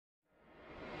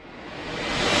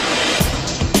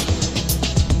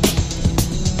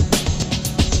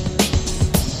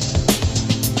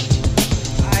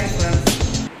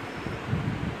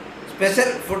Special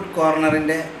food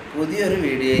കോർണറിൻ്റെ പുതിയൊരു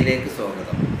വീഡിയോയിലേക്ക്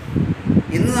സ്വാഗതം.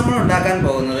 ഇന്ന് നമ്മൾ ഉണ്ടാക്കാൻ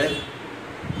പോകുന്നത്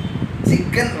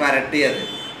ചിക്കൻ വരട്ടിയത്.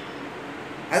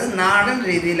 അത് നാടൻ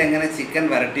രീതിയിൽ എങ്ങനെ ചിക്കൻ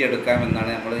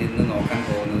വരട്ടിയെടുക്കാമെന്നാണ് നമ്മൾ ഇന്ന് നോക്കാൻ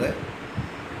പോകുന്നത്.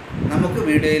 നമുക്ക്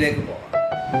വീഡിയോയിലേക്ക് പോകാം.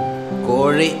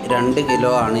 കോഴി 2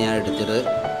 കിലോ ആണ് ഞാൻ എടുത്തത്.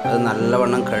 അത്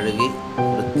നല്ലവണ്ണം കഴുകി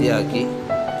വൃത്തിയാക്കി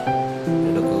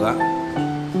എടുക്കുക.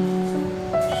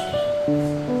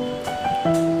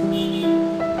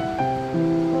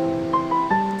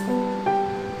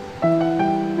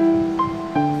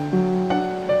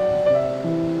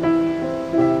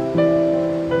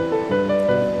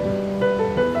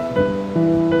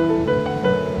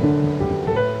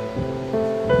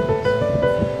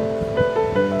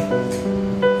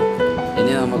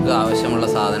 ഇനി നമുക്ക് ആവശ്യമുള്ള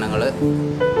സാധനങ്ങൾ: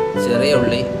 ചെറിയ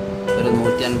ഉള്ളി ഒരു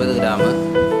 150 ഗ്രാം,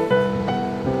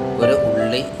 ഒരു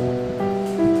ഉള്ളി,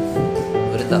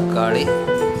 ഒരു തക്കാളി,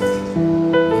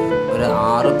 ഒരു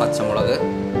 6 പച്ചമുളക്,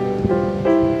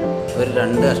 ഒരു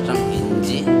 2 കഷ്ണം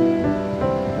ഇഞ്ചി,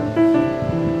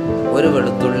 ഒരു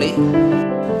വെളുത്തുള്ളി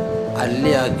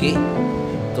അല്ലിയാക്കി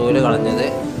തോല് കളഞ്ഞത്.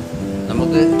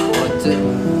 നമുക്ക് കുറച്ച്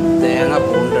തേങ്ങ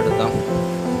പൂണ്ടെടുക്കാം.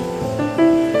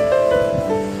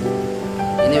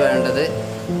 ഇനി വേണ്ടത്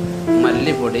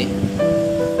മല്ലിപ്പൊടി,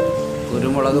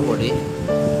 കുരുമുളക് പൊടി,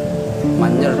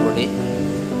 മഞ്ഞൾപ്പൊടി,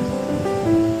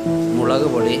 മുളക്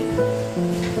പൊടി,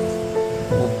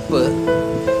 ഉപ്പ്,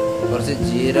 കുറച്ച്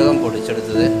ജീരകം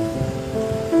പൊടിച്ചെടുത്തത്,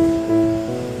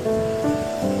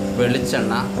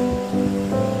 വെളിച്ചെണ്ണ.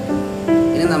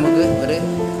 ഇനി നമുക്ക് ഒരു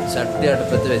ചട്ടി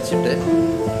അടുപ്പത്ത് വെച്ചിട്ട്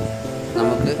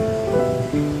നമുക്ക്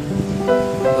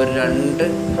ഒരു 2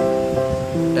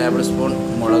 ടേബിൾ സ്പൂൺ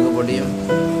മുളക് പൊടിയും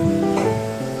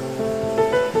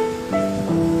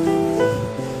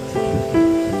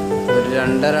ഒരു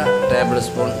 2.5 ടേബിൾ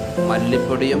സ്പൂൺ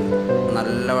മല്ലിപ്പൊടിയും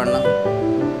നല്ലവണ്ണം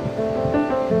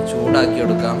ചൂടാക്കി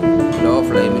എടുക്കാം. ലോ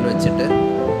ഫ്ലെയിമിൽ വെച്ചിട്ട്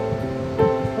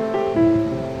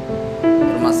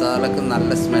ഒരു മസാലക്ക്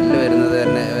നല്ല സ്മെല്ല് വരുന്നത്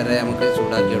വരെ നമുക്ക്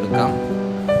ചൂടാക്കി എടുക്കാം.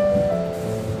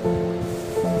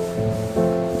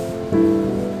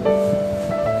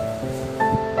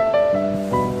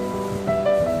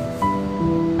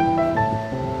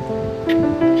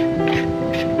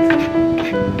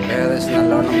 ഏകദേശം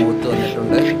നല്ലവണ്ണം മൂത്ത്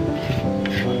വന്നിട്ടുണ്ട്.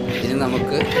 ഇനി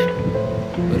നമുക്ക്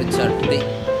ഒരു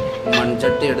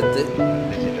മൺചട്ടി എടുത്ത്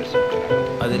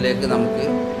അതിലേക്ക് നമുക്ക്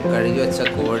കഴുകി വെച്ച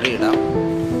കോഴി ഇടാം.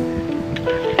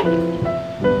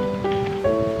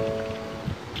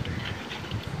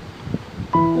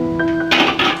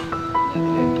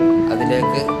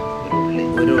 അതിലേക്ക്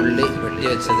ഒരു ഉള്ളി വെട്ടി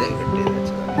വെച്ചത്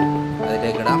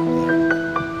അതിലേക്കിടാം.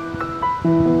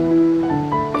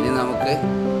 ഇനി നമുക്ക്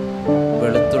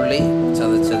വെളുത്തുള്ളി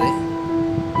ചതച്ചത്,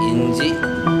 ഇഞ്ചി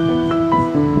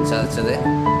ചതച്ചത്,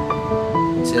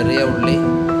 ചെറിയ ഉള്ളി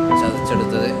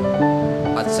ചതച്ചെടുത്തത്,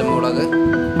 പച്ചമുളക്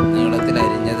നീളത്തിൽ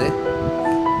അരിഞ്ഞത്,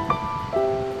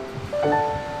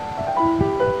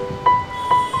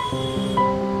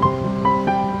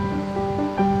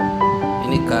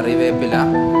 ഇനി കറിവേപ്പില.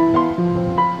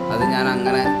 അത് ഞാൻ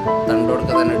അങ്ങനെ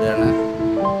തണ്ടോടുക്ക തന്നെ ഇടുകയാണ്.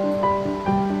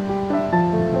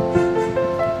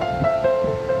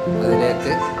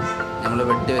 അതിലേക്ക് നമ്മൾ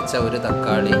വെട്ടിവെച്ച ഒരു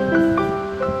തക്കാളി,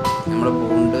 നമ്മൾ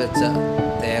പൂണ്ട് വെച്ച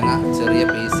തേങ്ങ ചെറിയ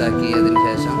പീസാക്കി അതിന്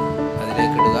ശേഷം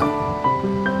അതിലേക്ക് ഇടുക.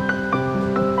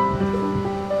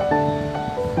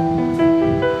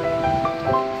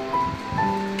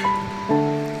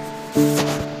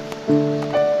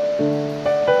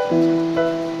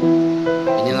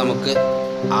 ഇനി നമുക്ക്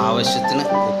ആവശ്യത്തിന്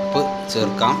ഉപ്പ്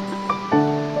ചേർക്കാം.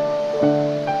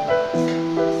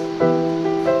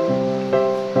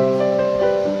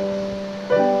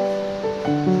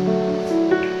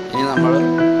 ഇനി നമ്മൾ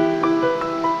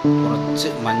കുറച്ച്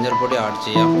മഞ്ഞൾപ്പൊടി ആഡ്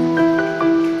ചെയ്യാം.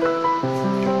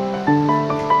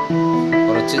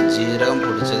 കുറച്ച് ജീരകം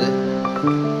പൊടിച്ചത്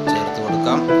ചേർത്ത്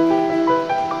കൊടുക്കാം.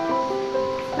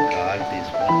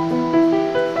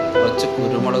 കുറച്ച്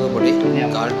കുരുമുളക് പൊടി,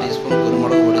 1/4 ടീസ്പൂൺ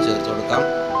കുരുമുളക് പൊടി ചേർത്ത് കൊടുക്കാം.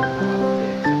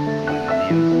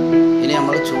 ഇനി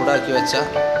നമ്മൾ ചൂടാക്കി വെച്ച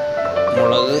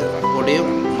മുളക് പൊടിയും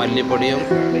മല്ലിപ്പൊടിയും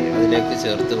അതിലേക്ക്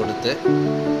ചേർത്ത് കൊടുത്ത്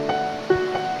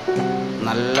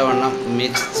നല്ലവണ്ണം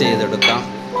മിക്സ് ചെയ്തെടുക്കാം.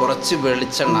 കുറച്ച്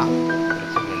വെളിച്ചെണ്ണ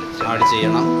ആഡ്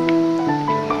ചെയ്യണം.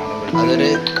 അതൊരു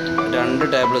 2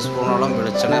 ടേബിൾ സ്പൂണോളം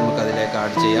വെളിച്ചെണ്ണ നമുക്ക് അതിലേക്ക്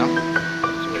ആഡ് ചെയ്യാം.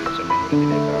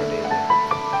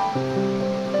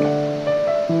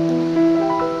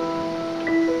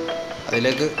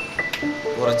 അതിലേക്ക്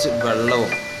കുറച്ച്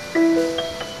വെള്ളവും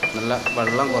നല്ല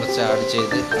വെള്ളം കുറച്ച് ആഡ്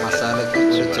ചെയ്ത് മസാലയ്ക്ക്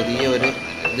ഒരു ചെറിയൊരു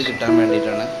ഇത് കിട്ടാൻ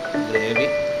വേണ്ടിയിട്ടാണ്.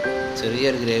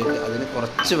 ചെറിയൊരു ഗ്രേവി അതിന്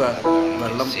കുറച്ച്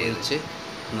വെള്ളം ഒഴിച്ച്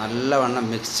നല്ലവണ്ണം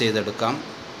മിക്സ് ചെയ്തെടുക്കാം.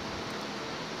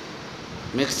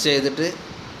 മിക്സ് ചെയ്തിട്ട്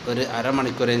ഒരു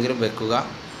അരമണിക്കൂറെങ്കിലും വെക്കുക.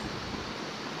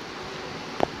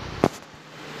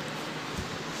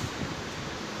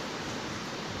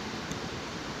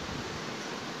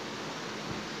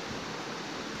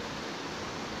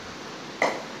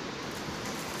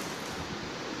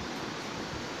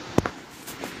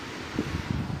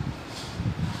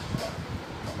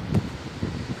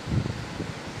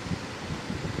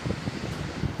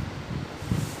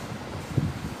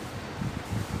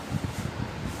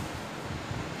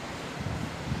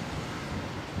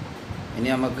 ഇനി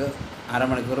നമുക്ക്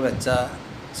അരമണിക്കൂർ വെച്ച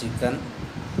ചിക്കൻ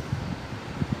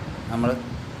നമ്മൾ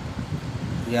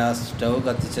ഗ്യാസ് സ്റ്റൗ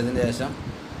കത്തിച്ചതിന് ശേഷം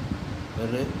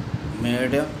ഒരു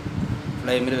മീഡിയം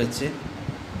ഫ്ലെയിമിൽ വെച്ച്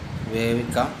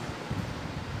വേവിക്കാം.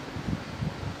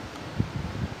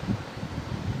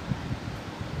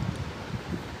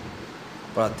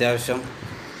 അപ്പോൾ അത്യാവശ്യം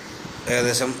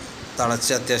ഏകദേശം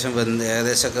തിളച്ച് അത്യാവശ്യം വെന്ത്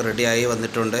ഏകദേശമൊക്കെ റെഡിയായി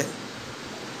വന്നിട്ടുണ്ട്.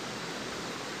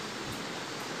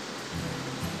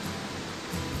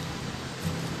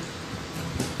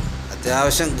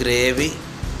 അത്യാവശ്യം ഗ്രേവി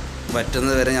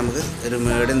വറ്റുന്നത് വരെ നമുക്ക് ഒരു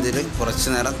മീഡിയം തീയിൽ കുറച്ച്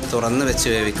നേരം തുറന്ന് വെച്ച്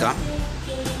വേവിക്കാം.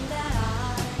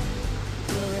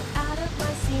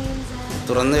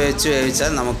 തുറന്ന് വെച്ച്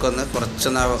വേവിച്ചാൽ നമുക്കൊന്ന് കുറച്ച്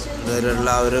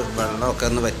ഇതിലുള്ള ഒരു വെള്ളമൊക്കെ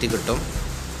ഒന്ന് വറ്റി കിട്ടും.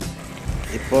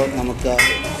 ഇപ്പോൾ നമുക്ക് ആ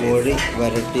കോഴി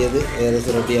വരട്ടിയത്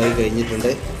ഏകദേശം റെഡിയായി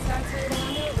കഴിഞ്ഞിട്ടുണ്ട്.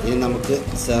 ഇനി നമുക്ക്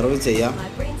സെർവ് ചെയ്യാം.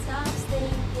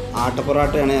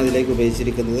 ആട്ടപ്പൊറാട്ടയാണ് അതിലേക്ക്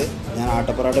ഉപയോഗിച്ചിരിക്കുന്നത്. ഞാൻ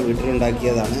ആട്ടപ്പൊറാട്ട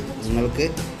വീട്ടിലുണ്ടാക്കിയതാണ്. നിങ്ങൾക്ക്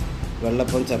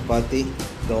വെള്ളപ്പം, ചപ്പാത്തി,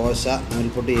 ദോശ,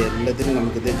 നൂൽപൊട്ടി എല്ലാത്തിനും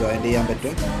നമുക്കിത് ജോയിൻ ചെയ്യാൻ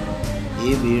പറ്റും.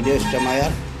 ഈ വീഡിയോ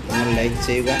ഇഷ്ടമായാൽ നിങ്ങൾ ലൈക്ക്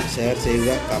ചെയ്യുക, ഷെയർ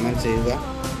ചെയ്യുക, കമൻറ്റ് ചെയ്യുക,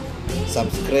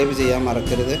 സബ്സ്ക്രൈബ് ചെയ്യാൻ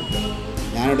മറക്കരുത്.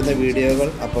 ഞാനിടുന്ന വീഡിയോകൾ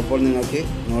അപ്പോൾ നിങ്ങൾക്ക്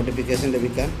നോട്ടിഫിക്കേഷൻ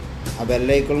ലഭിക്കാൻ ആ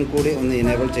ബെല്ലൈക്കണും കൂടി ഒന്ന്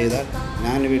ഇനേബിൾ ചെയ്താൽ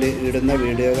ഞാൻ ഇടുന്ന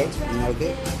വീഡിയോകൾ നിങ്ങൾക്ക്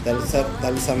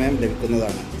തത്സമയം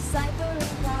ലഭിക്കുന്നതാണ്.